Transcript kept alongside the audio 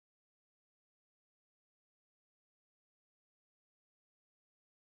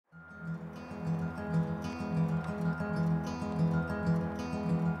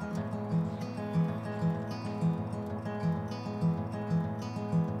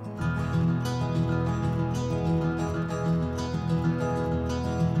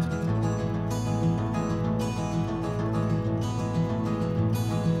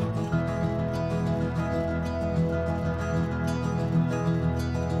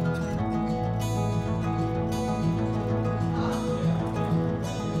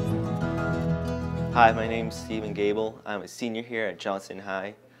Hi, my name's Stephen Gable. I'm a senior here at Johnson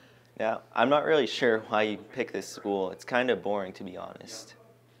High. Now, I'm not really sure why you picked this school. It's kind of boring, to be honest.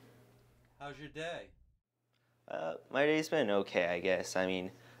 How's your day? My day's been okay, I guess. I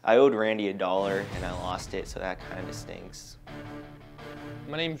mean, I owed Randy $1 and I lost it, so that kind of stinks.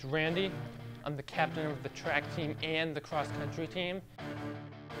 My name's Randy. I'm the captain of the track team and the cross-country team.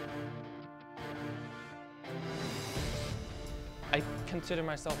 I consider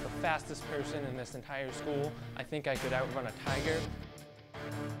myself the fastest person in this entire school. I think I could outrun a tiger.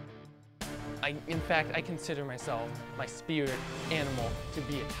 In fact, I consider myself my spirit animal to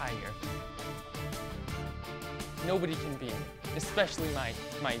be a tiger. Nobody can beat me, especially my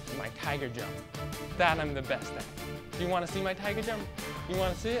tiger jump. That I'm the best at. Do you want to see my tiger jump? You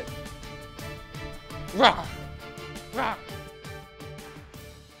want to see it? Rah! Rah!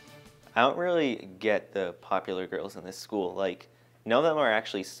 I don't really get the popular girls in this school. Like, none of them are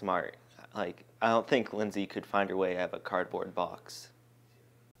actually smart. Like, I don't think Lindsay could find her way out of a cardboard box.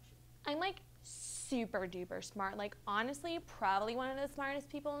 I'm like super duper smart. Like honestly, probably one of the smartest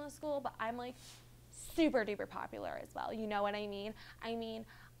people in the school, but I'm like super duper popular as well. You know what I mean?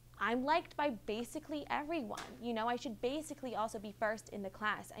 I'm liked by basically everyone. You know, I should basically also be first in the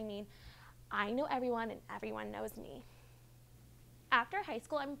class. I mean, I know everyone and everyone knows me. After high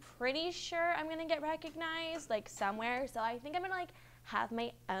school, I'm pretty sure I'm gonna get recognized like somewhere. So I think I'm gonna like have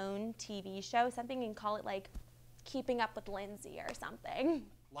my own TV show, something and call it like Keeping Up with Lindsay or something.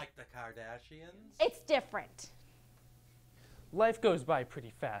 Like the Kardashians? It's different. Life goes by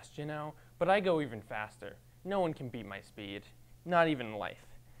pretty fast, you know, but I go even faster. No one can beat my speed, not even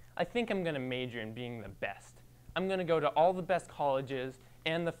life. I think I'm gonna major in being the best. I'm gonna go to all the best colleges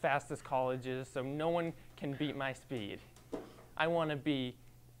and the fastest colleges so no one can beat my speed. I wanna be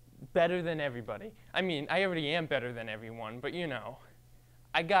better than everybody. I mean, I already am better than everyone, but you know,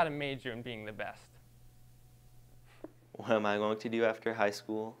 I gotta major in being the best. What am I going to do after high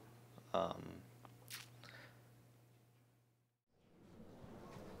school?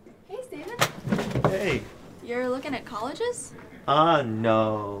 Hey, Steven. Hey. You're looking at colleges?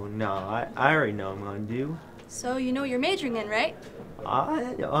 No. I already know what I'm gonna do. So you know what you're majoring in, right?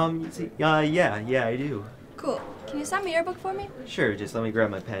 Yeah, I do. Cool. Can you sign my yearbook for me? Sure, just let me grab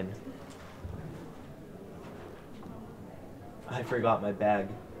my pen. I forgot my bag.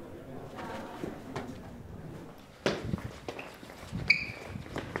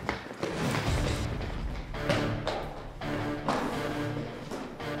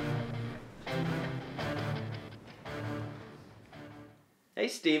 Hey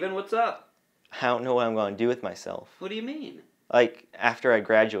Steven, what's up? I don't know what I'm going to do with myself. What do you mean? Like, after I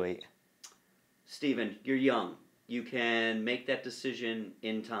graduate. Steven, you're young. You can make that decision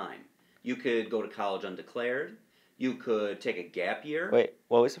in time. You could go to college undeclared. You could take a gap year. Wait,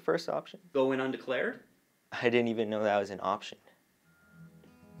 what was the first option? Go in undeclared. I didn't even know that was an option.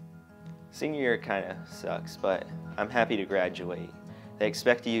 Senior year kind of sucks, but I'm happy to graduate. They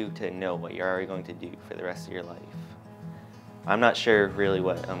expect you to know what you're already going to do for the rest of your life. I'm not sure really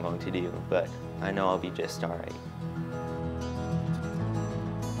what I'm going to do, but I know I'll be just alright.